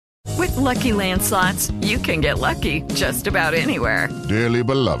With Lucky Land Slots, you can get lucky just about anywhere. Dearly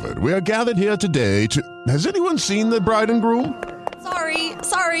beloved, we are gathered here today to... Has anyone seen the bride and groom?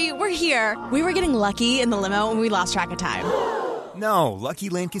 Sorry, we're here. We were getting lucky in the limo and we lost track of time. No, Lucky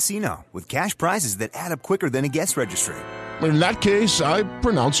Land Casino, with cash prizes that add up quicker than a guest registry. In that case, I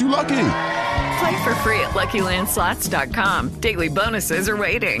pronounce you lucky. Play for free at LuckyLandSlots.com. Daily bonuses are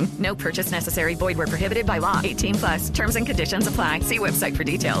waiting. No purchase necessary. Void where prohibited by law. 18+. Terms and conditions apply. See website for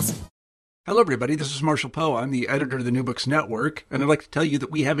details. Hello, everybody. This is Marshall Poe. I'm the editor of the New Books Network, and I'd like to tell you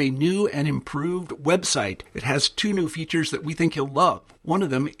that we have a new and improved website. It has 2 new features that we think you'll love. One of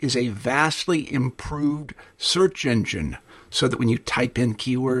them is a vastly improved search engine, so that when you type in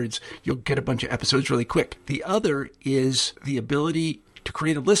keywords, you'll get a bunch of episodes really quick. The other is the ability to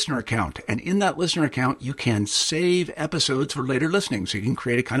create a listener account. And in that listener account, you can save episodes for later listening. So you can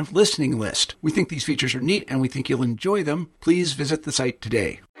create a kind of listening list. We think these features are neat and we think you'll enjoy them. Please visit the site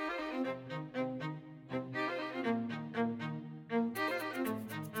today.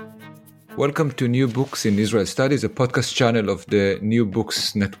 Welcome to New Books in Israel Studies, a podcast channel of the New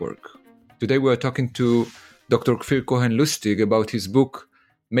Books Network. Today we are talking to Dr. Kfir Cohen-Lustig about his book,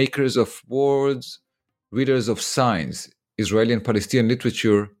 Makers of Words, Readers of Signs, Israeli and Palestinian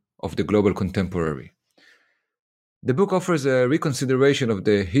Literature of the Global Contemporary. The book offers a reconsideration of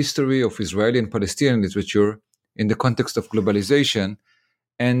the history of Israeli and Palestinian literature in the context of globalization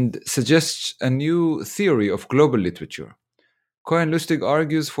and suggests a new theory of global literature. Cohen-Lustig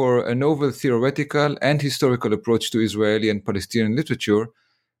argues for a novel theoretical and historical approach to Israeli and Palestinian literature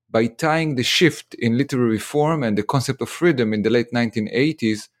by tying the shift in literary form and the concept of freedom in the late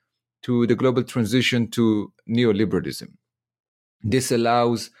 1980s to the global transition to neoliberalism. This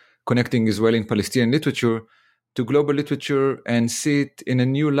allows connecting Israeli and Palestinian literature to global literature and see it in a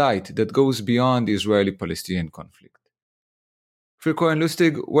new light that goes beyond the Israeli-Palestinian conflict. Kfir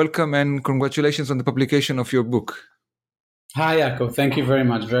Cohen-Lustig, welcome and congratulations on the publication of your book. Hi, Yaakov. Thank you very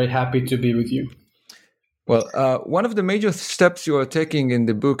much. Very happy to be with you. Well, one of the major steps you are taking in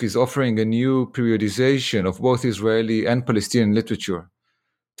the book is offering a new periodization of both Israeli and Palestinian literature.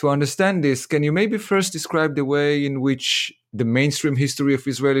 To understand this, can you maybe first describe the way in which the mainstream history of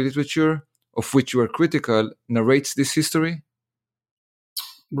Israeli literature, of which you are critical, narrates this history?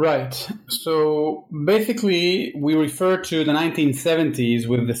 Right. So basically, we refer to the 1970s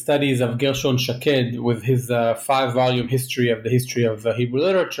with the studies of Gershon Shaked with his 5-volume history of Hebrew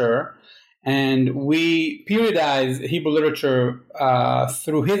literature. And we periodize Hebrew literature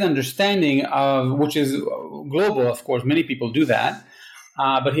through his understanding of, which is global, of course, many people do that,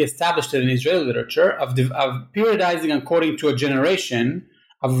 but he established it in Israeli literature, of periodizing according to a generation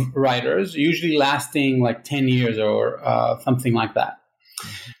of writers, usually lasting like 10 years or something like that.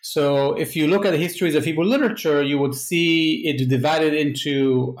 So if you look at the histories of Hebrew literature, you would see it divided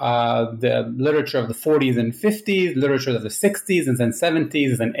into the literature of the 40s and 50s, literature of the 60s, and then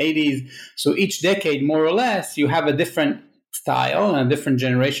 70s and 80s. So each decade, more or less, you have a different style and a different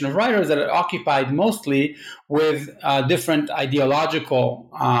generation of writers that are occupied mostly with different ideological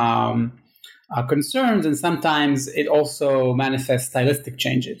concerns, and sometimes it also manifests stylistic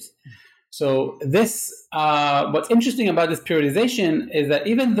changes. So this, what's interesting about this periodization is that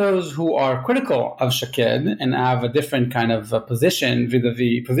even those who are critical of Shaked and have a different kind of position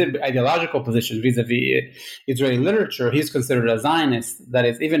ideological position vis-a-vis Israeli literature, he's considered a Zionist. That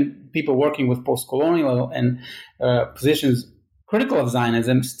is, even people working with post-colonial and positions critical of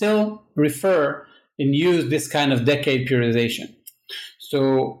Zionism still refer and use this kind of decade periodization.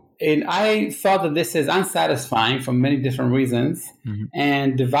 So I thought that this is unsatisfying for many different reasons,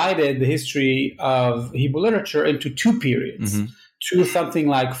 and divided the history of Hebrew literature into 2 periods. To something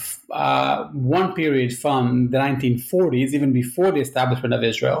like one period from the 1940s, even before the establishment of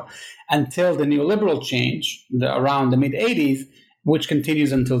Israel, until the neoliberal change around the mid-80s, which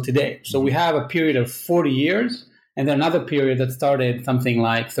continues until today. So we have a period of 40 years, and then another period that started something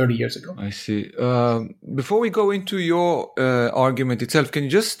like 30 years ago. I see. Before we go into your argument itself, can you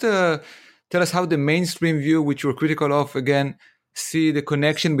just tell us how the mainstream view, which you're critical of, again, see the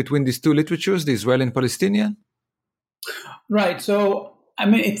connection between these 2 literatures, the Israeli and Palestinian? Right. So, I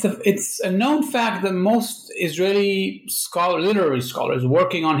mean, it's a known fact that most Israeli literary scholars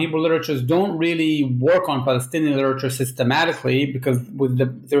working on Hebrew literatures don't really work on Palestinian literature systematically, because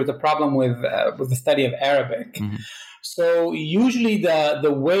there's a problem with the study of Arabic. So usually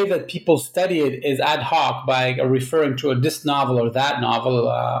the way that people study it is ad hoc by referring to this novel or that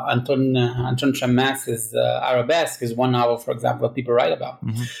novel. Anton Shammas's Arabesque is one novel, for example, that people write about.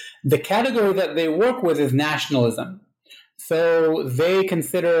 The category that they work with is nationalism. So they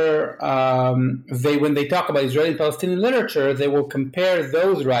consider, when they talk about Israeli and Palestinian literature, they will compare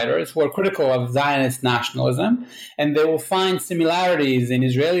those writers who are critical of Zionist nationalism, and they will find similarities in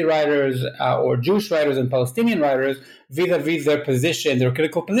Israeli writers or Jewish writers and Palestinian writers vis-a-vis their position, their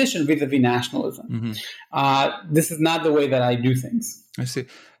critical position vis-a-vis nationalism. Mm-hmm. This is not the way that I do things. I see.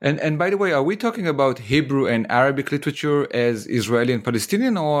 And by the way, are we talking about Hebrew and Arabic literature as Israeli and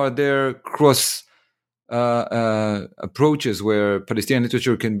Palestinian, or are there cross approaches where Palestinian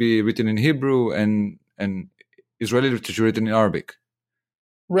literature can be written in Hebrew and Israeli literature written in Arabic?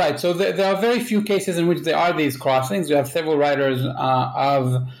 Right. So there are very few cases in which there are these crossings. You have several writers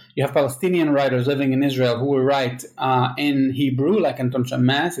you have Palestinian writers living in Israel who will write in Hebrew, like Anton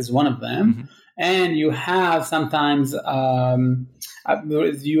Shammas is one of them. Mm-hmm. And you have sometimes,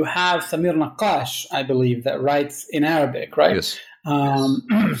 you have Samir Naqash, I believe, that writes in Arabic, right? Yes.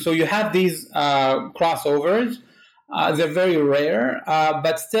 So you have these crossovers. They're very rare,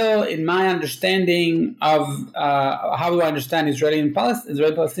 but still, in my understanding of how do I understand Israeli and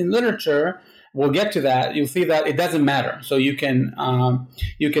Palestinian literature, we'll get to that. You'll see that it doesn't matter. So you can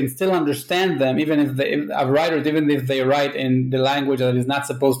still understand them, even if they write in the language that is not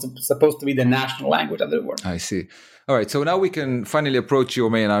supposed to be the national language of the world. I see. All right. So now we can finally approach your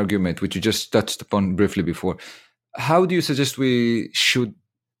main argument, which you just touched upon briefly before. How do you suggest we should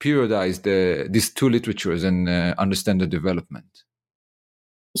periodize these two literatures and understand the development?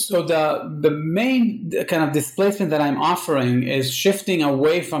 So the main kind of displacement that I'm offering is shifting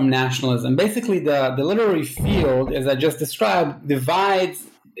away from nationalism. Basically, the literary field, as I just described, divides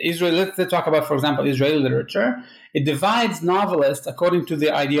Israel. Let's talk about, for example, Israeli literature. It divides novelists according to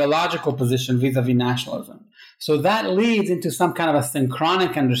the ideological position vis-a-vis nationalism. So that leads into some kind of a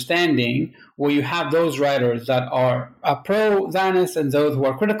synchronic understanding where you have those writers that are pro-Zionist and those who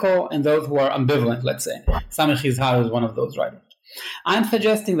are critical and those who are ambivalent, let's say. Sami Chizhar is one of those writers. I'm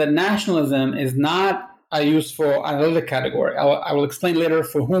suggesting that nationalism is not a useful analytic category. I will explain later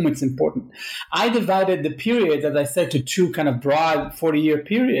for whom it's important. I divided the periods, as I said, to two kind of broad 40-year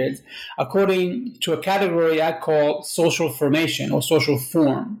periods according to a category I call social formation or social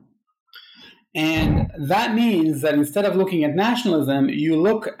form. And that means that instead of looking at nationalism, you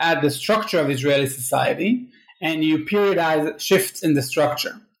look at the structure of Israeli society and you periodize shifts in the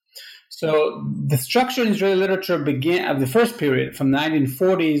structure. So the structure in Israeli literature began at the first period from the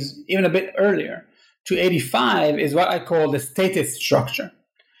 1940s, even a bit earlier, to 85 is what I call the statist structure,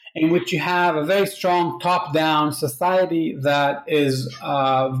 in which you have a very strong top-down society that is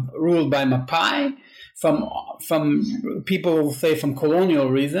ruled by Mapai, from people who say from colonial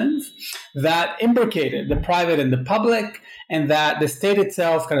reasons, that imbricated the private and the public, and that the state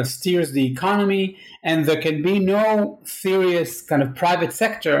itself kind of steers the economy, and there can be no serious kind of private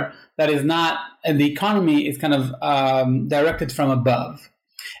sector that is not, and the economy is kind of directed from above.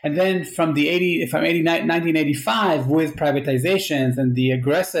 And then from 1985, with privatizations and the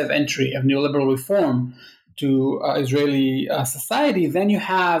aggressive entry of neoliberal reform to Israeli society, then you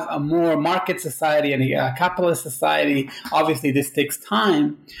have a more market society and a capitalist society. Obviously, this takes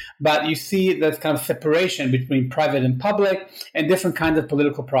time, but you see this kind of separation between private and public and different kinds of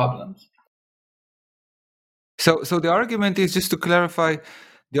political problems. So the argument is, just to clarify,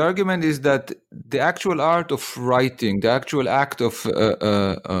 the argument is that the actual art of writing, the actual act of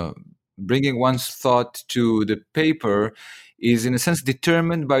bringing one's thought to the paper is in a sense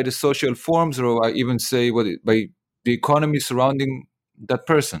determined by the social forms, or I even say by the economy surrounding that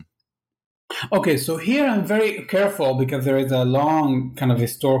person. Okay, so here I'm very careful because there is a long kind of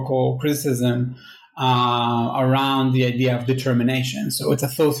historical criticism around the idea of determination. So it's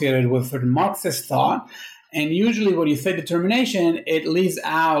associated with certain Marxist thought. And usually when you say determination, it leaves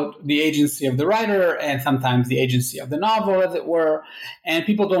out the agency of the writer and sometimes the agency of the novel, as it were, and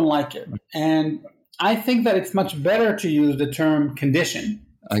people don't like it. And I think that it's much better to use the term condition.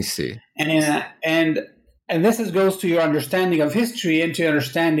 I see. And this goes to your understanding of history and to your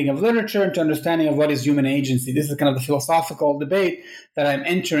understanding of literature and to understanding of what is human agency. This is kind of the philosophical debate that I'm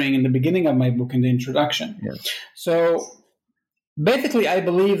entering in the beginning of my book in the introduction. Yes. So basically, I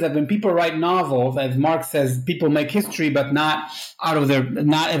believe that when people write novels, as Marx says, people make history, but not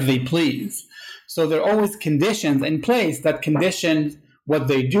as they please. So there are always conditions in place that condition what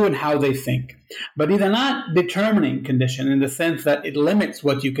they do and how they think. But these are not determining condition in the sense that it limits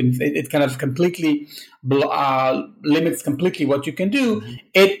what you can, it kind of completely limits completely what you can do. Mm-hmm.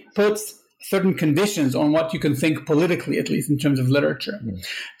 It puts certain conditions on what you can think politically, at least in terms of literature. Mm-hmm.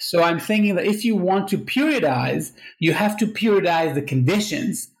 So I'm thinking that if you want to periodize, you have to periodize the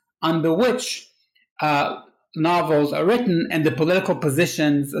conditions under which novels are written and the political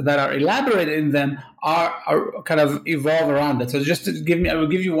positions that are elaborated in them are kind of evolve around it. So just to I will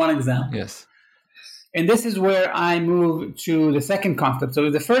give you one example. Yes. And this is where I move to the second concept. So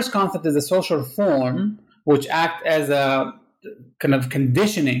the first concept is a social form, which act as a kind of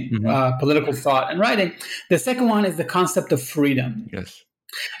conditioning political thought and writing. The second one is the concept of freedom. Yes.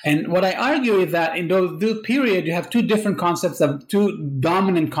 And what I argue is that in those period, you have two dominant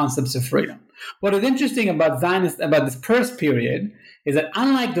concepts of freedom. What is interesting about this first period is that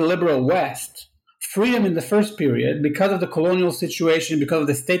unlike the liberal West, freedom in the first period, because of the colonial situation, because of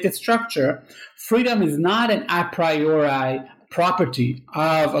the stated structure, freedom is not an a priori property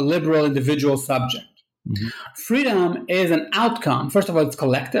of a liberal individual subject. Mm-hmm. Freedom is an outcome. First of all, it's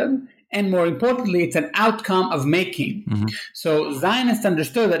collective. And more importantly, it's an outcome of making. Mm-hmm. So Zionists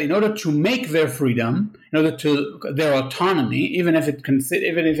understood that in order to make their freedom, in order to their autonomy, even if it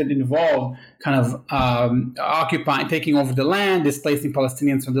involved kind of occupying, taking over the land, displacing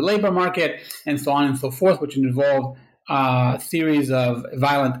Palestinians from the labor market, and so on and so forth, which involved a series of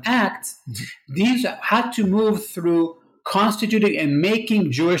violent acts, these had to move through constituting and making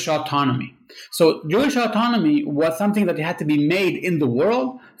Jewish autonomy. So Jewish autonomy was something that had to be made in the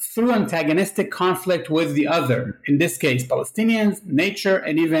world through antagonistic conflict with the other. In this case, Palestinians, nature,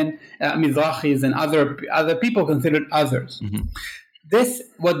 and even Mizrahis and other people considered others. Mm-hmm. This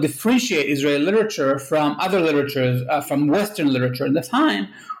what differentiate Israeli literature from other literatures, from Western literature at the time,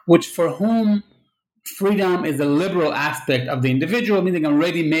 which for whom freedom is a liberal aspect of the individual, meaning a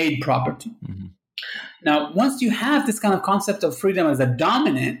ready-made property. Mm-hmm. Now, once you have this kind of concept of freedom as a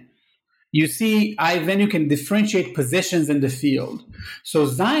dominant, you see, then you can differentiate positions in the field. So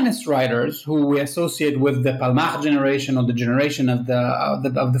Zionist writers, who we associate with the Palmach generation or the generation of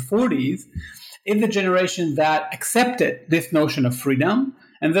the 40s, is the generation that accepted this notion of freedom,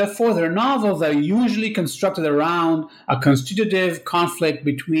 and therefore their novels are usually constructed around a constitutive conflict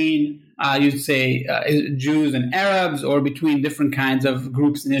between, Jews and Arabs, or between different kinds of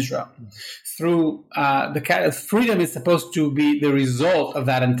groups in Israel. Through freedom is supposed to be the result of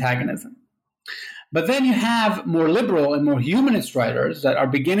that antagonism. But then you have more liberal and more humanist writers that are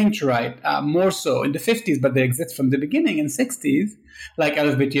beginning to write more so in the 50s, but they exist from the beginning in 60s, like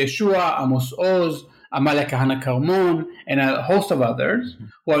Aleph Bet Yeshua, Amos Oz, Amalia Kahana Karmon, and a host of others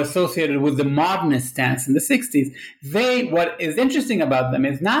who are associated with the modernist stance in the 60s. What is interesting about them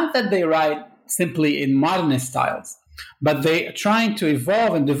is not that they write simply in modernist styles, but they are trying to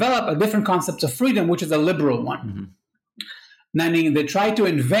evolve and develop a different concept of freedom, which is a liberal one. Mm-hmm. Meaning they try to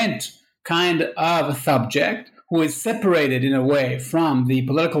invent kind of a subject who is separated in a way from the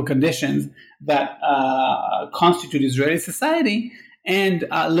political conditions that constitute Israeli society and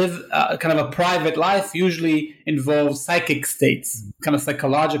live kind of a private life, usually involves psychic states, kind of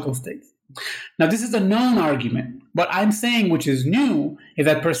psychological states. Now, this is a known argument. What I'm saying, which is new, is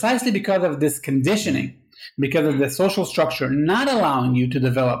that precisely because of this conditioning, because of the social structure not allowing you to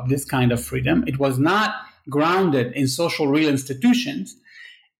develop this kind of freedom, it was not grounded in social real institutions,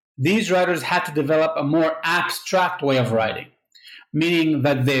 these writers had to develop a more abstract way of writing, meaning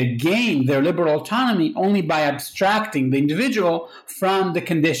that they gain their liberal autonomy only by abstracting the individual from the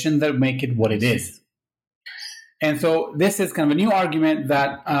conditions that make it what it is. And so this is kind of a new argument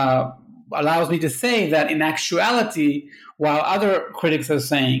that allows me to say that in actuality, while other critics are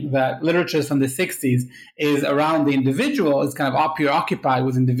saying that literature from the 60s is around the individual, is kind of preoccupied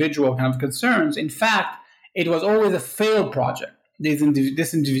with individual kind of concerns, in fact, it was always a failed project.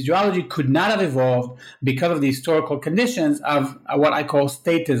 This individuality could not have evolved because of the historical conditions of what I call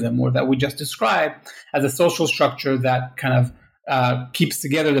statism, or that we just described as a social structure that kind of keeps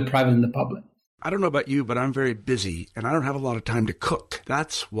together the private and the public. I don't know about you, but I'm very busy and I don't have a lot of time to cook.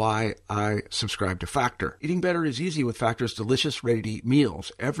 That's why I subscribe to Factor. Eating better is easy with Factor's delicious, ready-to-eat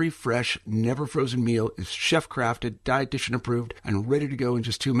meals. Every fresh, never frozen meal is chef-crafted, dietitian approved, and ready to go in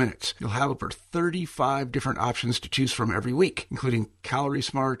just 2 minutes. You'll have over 35 different options to choose from every week, including Calorie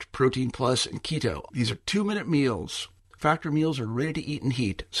Smart, Protein Plus, and Keto. These are 2-minute meals. Factor meals are ready to eat and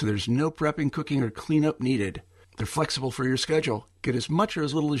heat, so there's no prepping, cooking, or cleanup needed. They're flexible for your schedule. Get as much or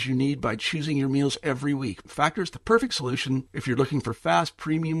as little as you need by choosing your meals every week. Factor is the perfect solution if you're looking for fast,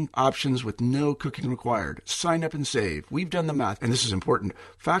 premium options with no cooking required. Sign up and save. We've done the math, and this is important.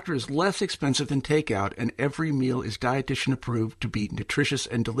 Factor is less expensive than takeout, and every meal is dietitian approved to be nutritious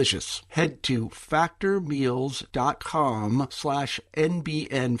and delicious. Head to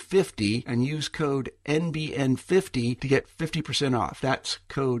factormeals.com/NBN50 and use code NBN50 to get 50% off. That's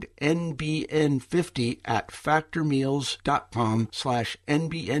code NBN50 at factormeals.com/NBN50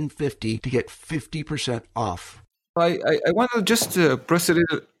 to get 50% off. I want to just press a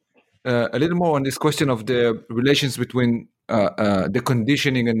little a little more on this question of the relations between the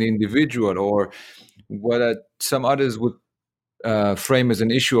conditioning and the individual, or what some others would frame as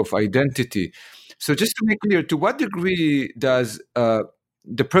an issue of identity. So just to make clear, to what degree does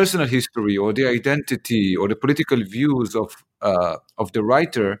the personal history or the identity or the political views of the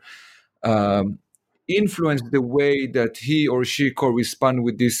writer influence the way that he or she correspond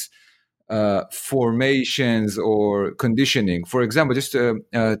with these formations or conditioning? For example, just to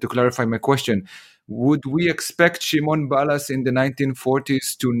clarify my question, would we expect Shimon Balas in the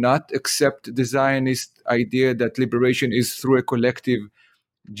 1940s to not accept the Zionist idea that liberation is through a collective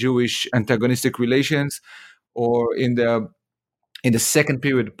Jewish antagonistic relations? Or in the second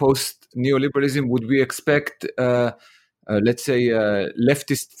period post neoliberalism, would we expect, let's say,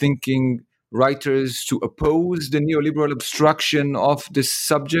 leftist thinking writers to oppose the neoliberal obstruction of this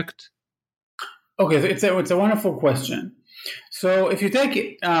subject? Okay, so it's a wonderful question. So if you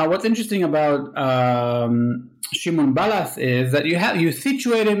take what's interesting about Shimon Balas is that you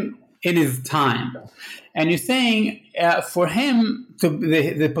situate him in his time, and you're saying for him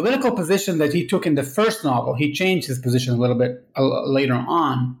the political position that he took in the first novel, he changed his position a little bit later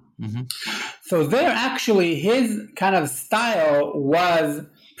on. Mm-hmm. So there, actually, his kind of style was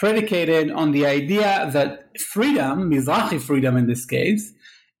predicated on the idea that freedom, Mizrahi freedom in this case,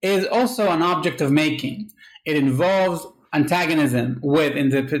 is also an object of making. It involves antagonism with, in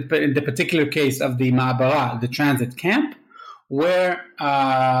the particular case of the Ma'abara, the transit camp, where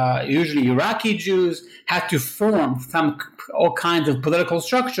usually Iraqi Jews had to form all kinds of political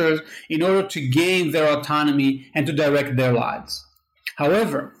structures in order to gain their autonomy and to direct their lives.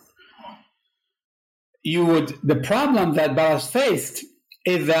 However, the problem that Balas faced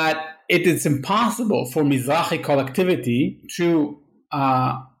is that it is impossible for Mizrahi collectivity to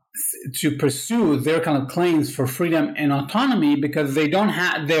pursue their kind of claims for freedom and autonomy, because they don't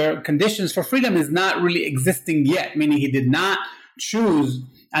have, their conditions for freedom is not really existing yet, meaning he did not choose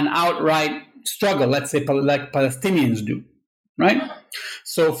an outright struggle, let's say, like Palestinians do, right?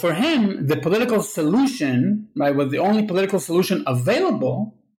 So for him, the political solution, right, was the only political solution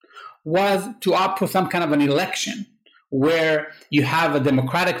available, was to opt for some kind of an election where you have a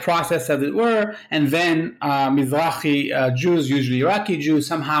democratic process, as it were, and then Mizrahi Jews, usually Iraqi Jews,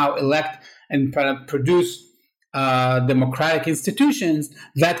 somehow elect and produce democratic institutions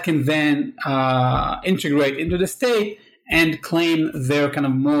that can then integrate into the state and claim their kind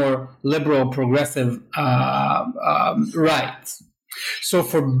of more liberal, progressive rights. So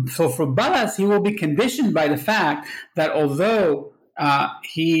for Balas, he will be conditioned by the fact that although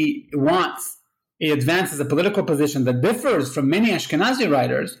he advances a political position that differs from many Ashkenazi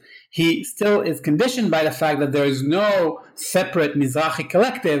writers, he still is conditioned by the fact that there is no separate Mizrahi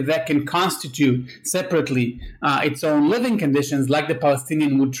collective that can constitute separately its own living conditions like the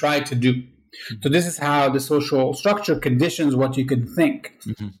Palestinian would try to do. So this is how the social structure conditions what you can think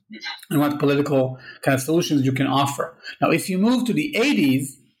and what political kind of solutions you can offer. Now, if you move to the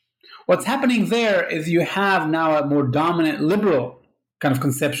 80s, what's happening there is you have now a more dominant liberal kind of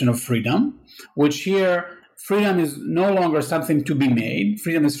conception of freedom, which here freedom is no longer something to be made.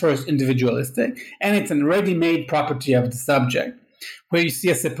 Freedom is first individualistic, and it's a ready-made property of the subject, where you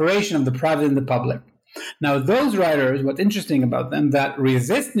see a separation of the private and the public. Now, those writers, what's interesting about them, that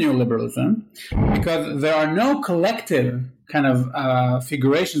resist neoliberalism, because there are no collective kind of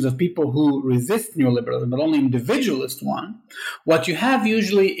figurations of people who resist neoliberalism, but only individualist one. What you have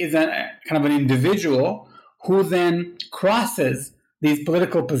usually is a kind of an individual who then crosses these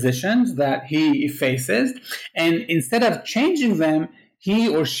political positions that he faces, and instead of changing them, he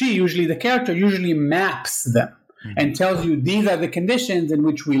or she, usually the character, usually maps them and tells you these are the conditions in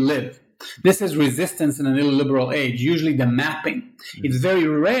which we live. This is resistance in a neoliberal age, usually the mapping. It's very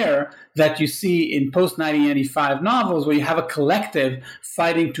rare that you see in post-1985 novels where you have a collective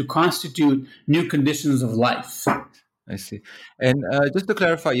fighting to constitute new conditions of life. I see. And just to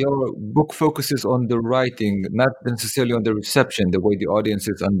clarify, your book focuses on the writing, not necessarily on the reception, the way the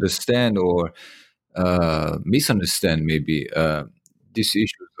audiences understand or misunderstand maybe these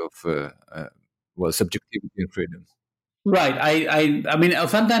issues of subjectivity and freedom. Right. I mean,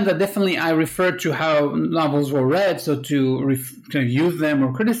 sometimes I refer to how novels were read, so to use them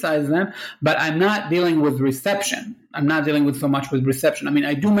or criticize them, but I'm not dealing with reception. I'm not dealing with so much with reception. I mean,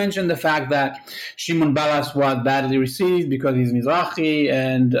 I do mention the fact that Shimon Balas was badly received because he's Mizrahi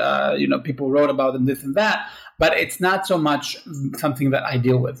and, people wrote about him, this and that, but it's not so much something that I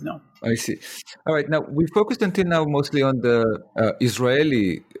deal with, no. I see. All right. Now, we focused until now mostly on the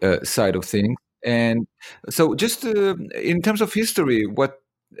Israeli side of things. And so just in terms of history, what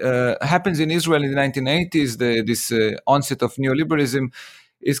happens in Israel in the 1980s, this onset of neoliberalism,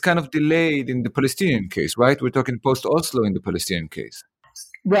 is kind of delayed in the Palestinian case, right? We're talking post-Oslo in the Palestinian case.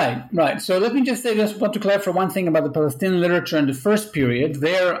 Right. So let me just want to clarify one thing about the Palestinian literature in the first period.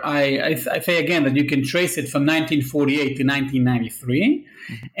 There, I say again that you can trace it from 1948 to 1993.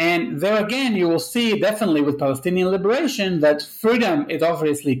 Mm-hmm. And there again, you will see definitely with Palestinian liberation that freedom is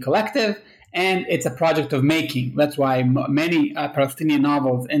obviously collective and it's a project of making. That's why many Palestinian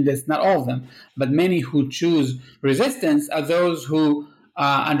novels in this, not all of them, but many who choose resistance are those who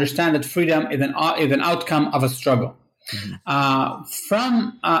understand that freedom is an outcome of a struggle.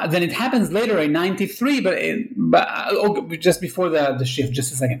 Mm-hmm. Then it happens later in 93, but just before the shift,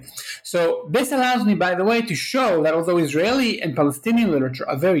 just a second. So this allows me, by the way, to show that although Israeli and Palestinian literature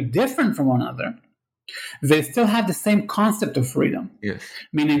are very different from one another, they still have the same concept of freedom. Yes.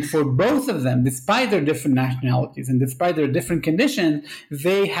 Meaning for both of them, despite their different nationalities and despite their different conditions,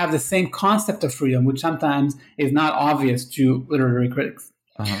 they have the same concept of freedom, which sometimes is not obvious to literary critics.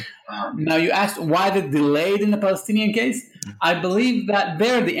 Uh-huh. Now, you asked why the delay in the Palestinian case. I believe that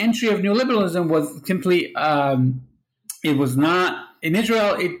there, the entry of neoliberalism was simply, it was not, in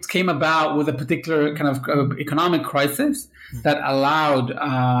Israel, it came about with a particular kind of economic crisis that allowed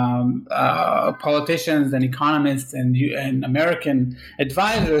politicians and economists and American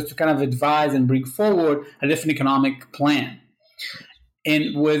advisors to kind of advise and bring forward a different economic plan.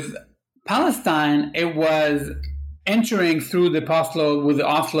 And with Palestine, it was entering through the Oslo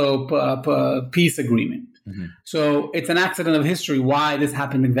peace agreement. Mm-hmm. So it's an accident of history why this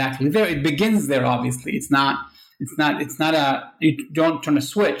happened exactly there. It begins there, obviously. It's not you don't turn a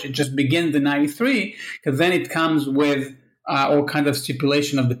switch. It just begins in 93 because then it comes with all kinds of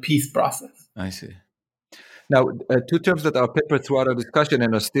stipulation of the peace process. I see. Now, two terms that are peppered throughout our discussion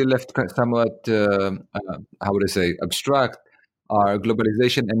and are still left somewhat, abstract are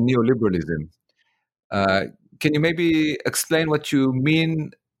globalization and neoliberalism. Can you maybe explain what you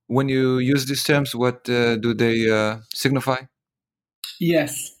mean when you use these terms? What do they signify?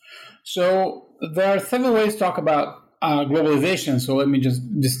 Yes. So there are several ways to talk about globalization. So let me just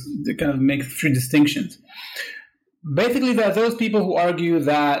kind of make three distinctions. Basically, there are those people who argue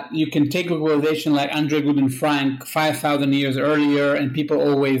that you can take globalization like Andre Guden Frank 5,000 years earlier, and people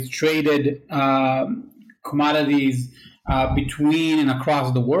always traded commodities between and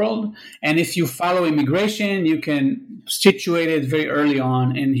across the world. And if you follow immigration, you can situate it very early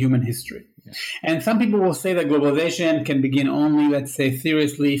on in human history. Yeah. And some people will say that globalization can begin only, let's say,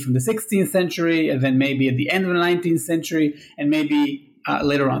 seriously from the 16th century, and then maybe at the end of the 19th century, and maybe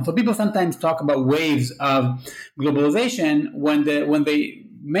later on. So people sometimes talk about waves of globalization when they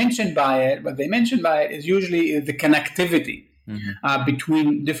mention by it, what they mention by it is usually the connectivity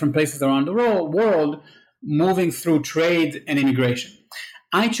between different places around the world, moving through trade and immigration.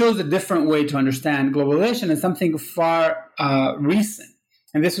 I chose a different way to understand globalization as something far recent.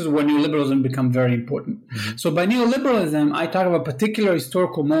 And this is when neoliberalism becomes very important. Mm-hmm. So by neoliberalism, I talk about a particular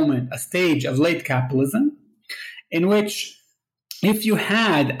historical moment, a stage of late capitalism, in which if you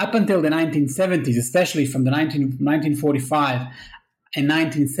had, up until the 1970s, especially from the 1945 and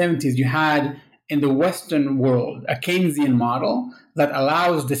 1970s, you had in the Western world a Keynesian model that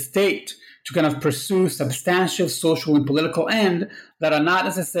allows the state to kind of pursue substantial social and political ends that are not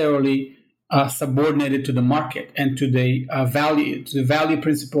necessarily subordinated to the market and to the value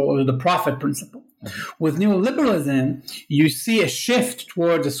principle or the profit principle. Mm-hmm. With neoliberalism, you see a shift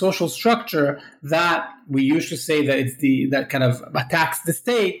towards a social structure that we used to say that that kind of attacks the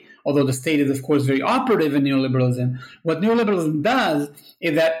state, although the state is, of course, very operative in neoliberalism. What neoliberalism does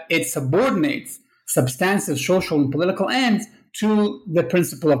is that it subordinates substantive social and political ends to the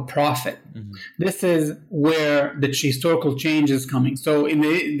principle of profit. Mm-hmm. This is where the historical change is coming. So in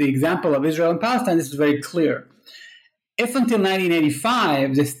the example of Israel and Palestine, this is very clear. If until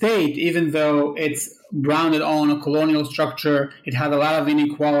 1985, the state, even though it's grounded on a colonial structure, it had a lot of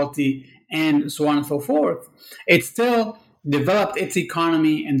inequality and so on and so forth, it still developed its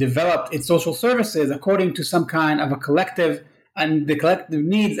economy and developed its social services according to some kind of a collective and the collective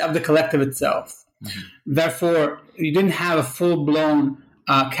needs of the collective itself. Mm-hmm. Therefore, you didn't have a full-blown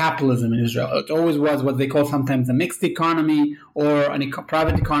capitalism in Israel. It always was what they call sometimes a mixed economy or a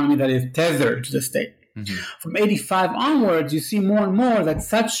private economy that is tethered to the state. Mm-hmm. From 85 onwards, you see more and more that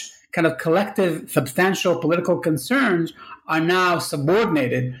such kind of collective, substantial political concerns are now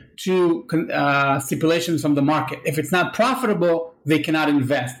subordinated to stipulations from the market. If it's not profitable, they cannot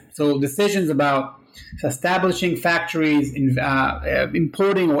invest. So decisions about establishing factories,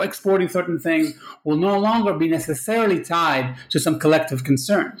 importing or exporting certain things will no longer be necessarily tied to some collective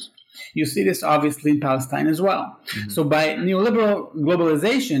concerns. You see this obviously in Palestine as well. So by neoliberal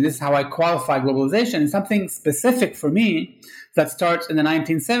globalization, this is how I qualify globalization, it's something specific for me that starts in the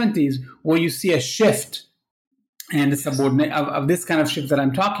 1970s, where you see a shift and the subordinate of this kind of shift that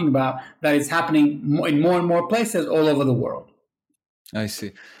I'm talking about that is happening in more and more places all over the world. I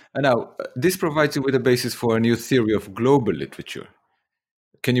see. And now, this provides you with a basis for a new theory of global literature.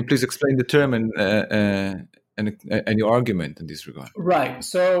 Can you please explain the term and your argument in this regard? Right.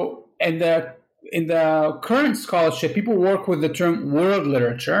 So in the current scholarship, people work with the term world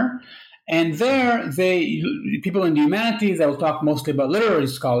literature. And there, people in the humanities, I will talk mostly about literary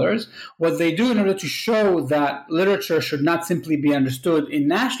scholars, what they do in order to show that literature should not simply be understood in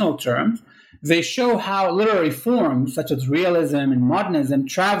national terms, they show how literary forms such as realism and modernism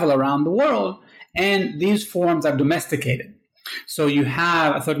travel around the world, and these forms are domesticated. So you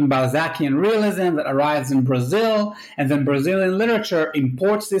have a certain Balzacian realism that arrives in Brazil, and then Brazilian literature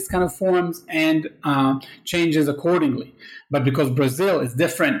imports these kind of forms and changes accordingly. But because Brazil is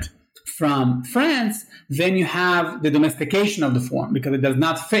different from France, then you have the domestication of the form because it does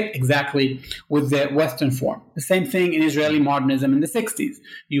not fit exactly with the Western form. The same thing in Israeli modernism in the 60s.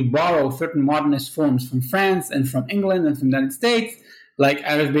 You borrow certain modernist forms from France and from England and from the United States, like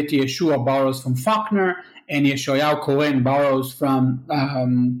Aref Beit Yeshua borrows from Faulkner, and Yeshayahu Cohen borrows from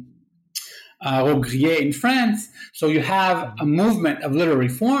Rogrier in France. So you have a movement of literary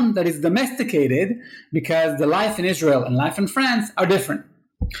form that is domesticated because the life in Israel and life in France are different.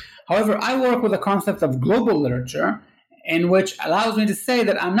 However, I work with a concept of global literature, in which allows me to say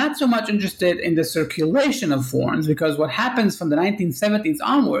that I'm not so much interested in the circulation of forms, because what happens from the 1970s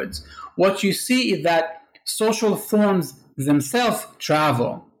onwards, what you see is that social forms themselves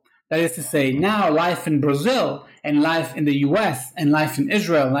travel. That is to say, now life in Brazil and life in the US and life in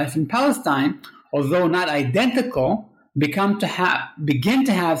Israel and life in Palestine, although not identical, begin to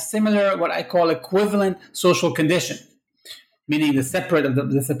have similar, what I call equivalent social conditions. Meaning the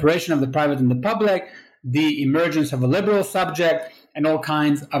separation of the private and the public, the emergence of a liberal subject, and all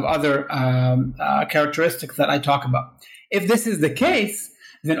kinds of other characteristics that I talk about. If this is the case,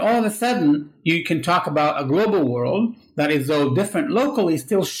 then all of a sudden you can talk about a global world that is, though different locally,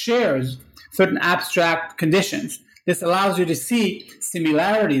 still shares certain abstract conditions. This allows you to see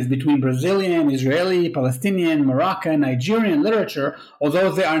similarities between Brazilian, Israeli, Palestinian, Moroccan, Nigerian literature.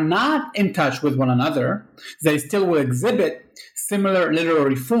 Although they are not in touch with one another, they still will exhibit similar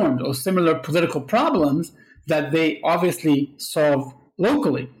literary forms or similar political problems that they obviously solve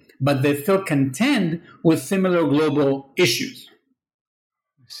locally, but they still contend with similar global issues.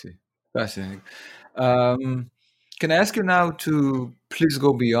 I see. Fascinating. Can I ask you now to please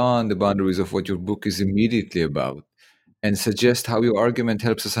go beyond the boundaries of what your book is immediately about and suggest how your argument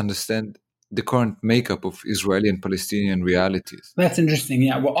helps us understand the current makeup of Israeli and Palestinian realities? That's interesting.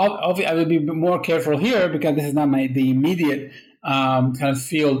 Yeah. Well, I will be more careful here because this is not the immediate kind of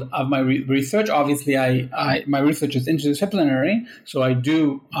field of my research. Obviously, my research is interdisciplinary, so I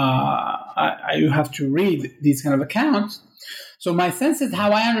do have to read these kind of accounts. So my sense is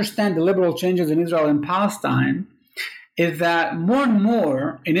how I understand the liberal changes in Israel and Palestine is that more and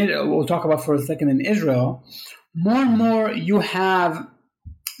more, we'll talk about for a second in Israel, more and more you have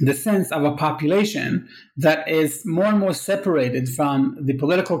the sense of a population that is more and more separated from the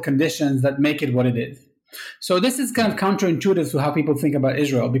political conditions that make it what it is. So this is kind of counterintuitive to how people think about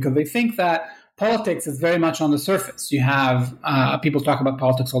Israel, because they think that politics is very much on the surface. You have people talk about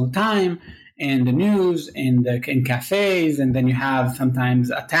politics all the time in the news, in cafes, and then you have sometimes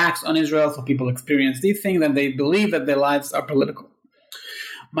attacks on Israel, so people experience these things and they believe that their lives are political.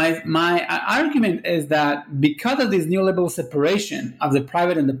 My argument is that because of this neoliberal separation of the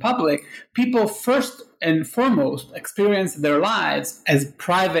private and the public, people first and foremost experience their lives as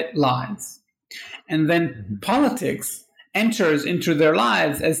private lives. And then politics enters into their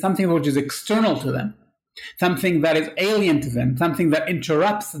lives as something which is external to them, something that is alien to them, something that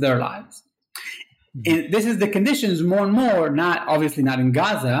interrupts their lives. And this is the conditions more and more, obviously not in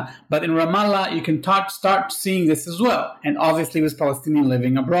Gaza, but in Ramallah, you can start seeing this as well. And obviously with Palestinians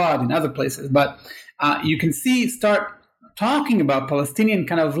living abroad in other places. But you can start talking about Palestinian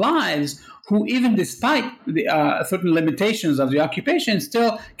kind of lives who, even despite the certain limitations of the occupation,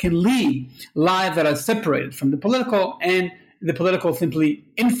 still can lead lives that are separated from the political, and the political simply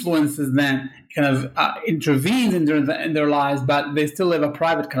influences them, kind of intervenes in their lives, but they still live a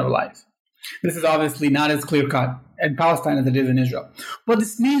private kind of life. This is obviously not as clear-cut in Palestine as it is in Israel. What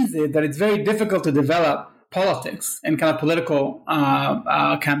this means is that it's very difficult to develop politics and kind of political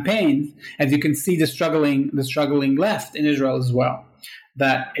campaigns, as you can see the struggling left in Israel as well.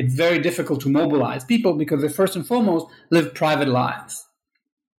 That it's very difficult to mobilize people because they first and foremost live private lives.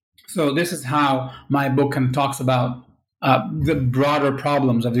 So this is how my book kind of talks about the broader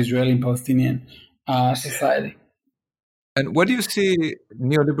problems of the Israeli and Palestinian society. And where do you see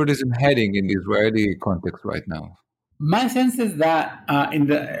neoliberalism heading in the Israeli context right now? My sense is that in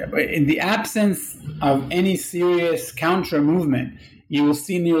the absence of any serious counter movement, you will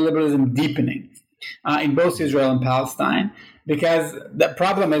see neoliberalism deepening in both Israel and Palestine, because the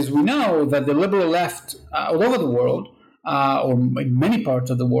problem is we know that the liberal left all over the world, or in many parts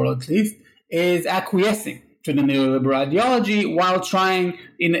of the world at least, is acquiescing to the neoliberal ideology while trying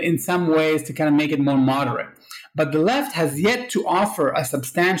in some ways to kind of make it more moderate. But the left has yet to offer a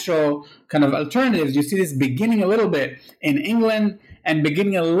substantial kind of alternatives. You see this beginning a little bit in England and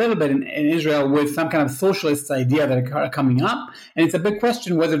beginning a little bit in Israel with some kind of socialist idea that are coming up. And it's a big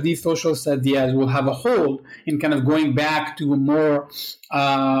question whether these socialist ideas will have a hold in kind of going back to a more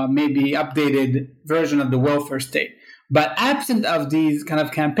maybe updated version of the welfare state. But absent of these kind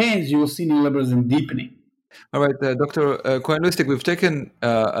of campaigns, you will see neoliberalism deepening. All right, Dr. Cohen-Lustig, we've taken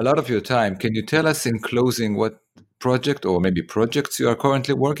a lot of your time. Can you tell us in closing what project or maybe projects you are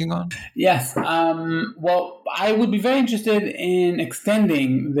currently working on? Yes. Well, I would be very interested in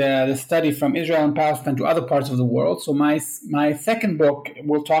extending the study from Israel and Palestine to other parts of the world. So my second book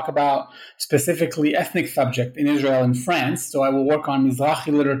will talk about specifically ethnic subject in Israel and France. So I will work on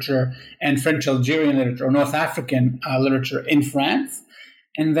Mizrahi literature and French Algerian literature or North African literature in France.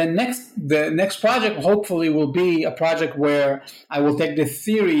 And then the next project hopefully will be a project where I will take this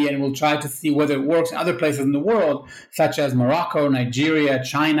theory and will try to see whether it works in other places in the world, such as Morocco, Nigeria,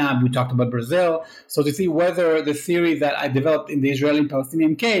 China. We talked about Brazil. So to see whether the theory that I developed in the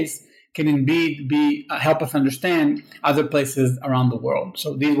Israeli-Palestinian case can indeed help us understand other places around the world.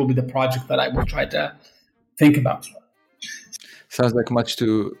 So these will be the projects that I will try to think about. Sounds like much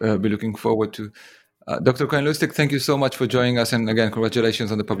to be looking forward to. Dr. Cohen-Lustig, thank you so much for joining us, and again,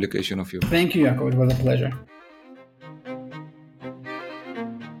 congratulations on the publication of your book. Thank you, Yaakov. It was a pleasure.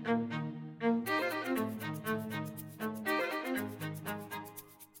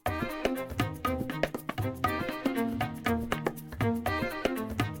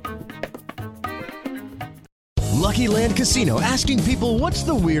 Lucky Land Casino, asking people, what's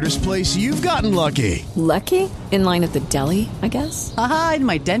the weirdest place you've gotten lucky? Lucky? In line at the deli, I guess? Aha, in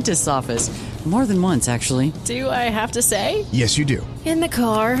my dentist's office. More than once, actually. Do I have to say? Yes, you do. In the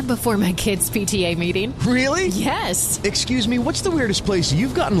car before my kids' PTA meeting. Really? Yes. Excuse me, what's the weirdest place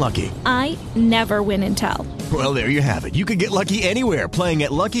you've gotten lucky? I never win and tell. Well, there you have it. You can get lucky anywhere, playing at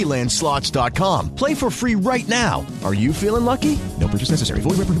LuckyLandSlots.com. Play for free right now. Are you feeling lucky? No purchase necessary.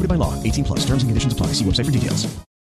 Void where prohibited by law. 18+. Terms and conditions apply. See website for details.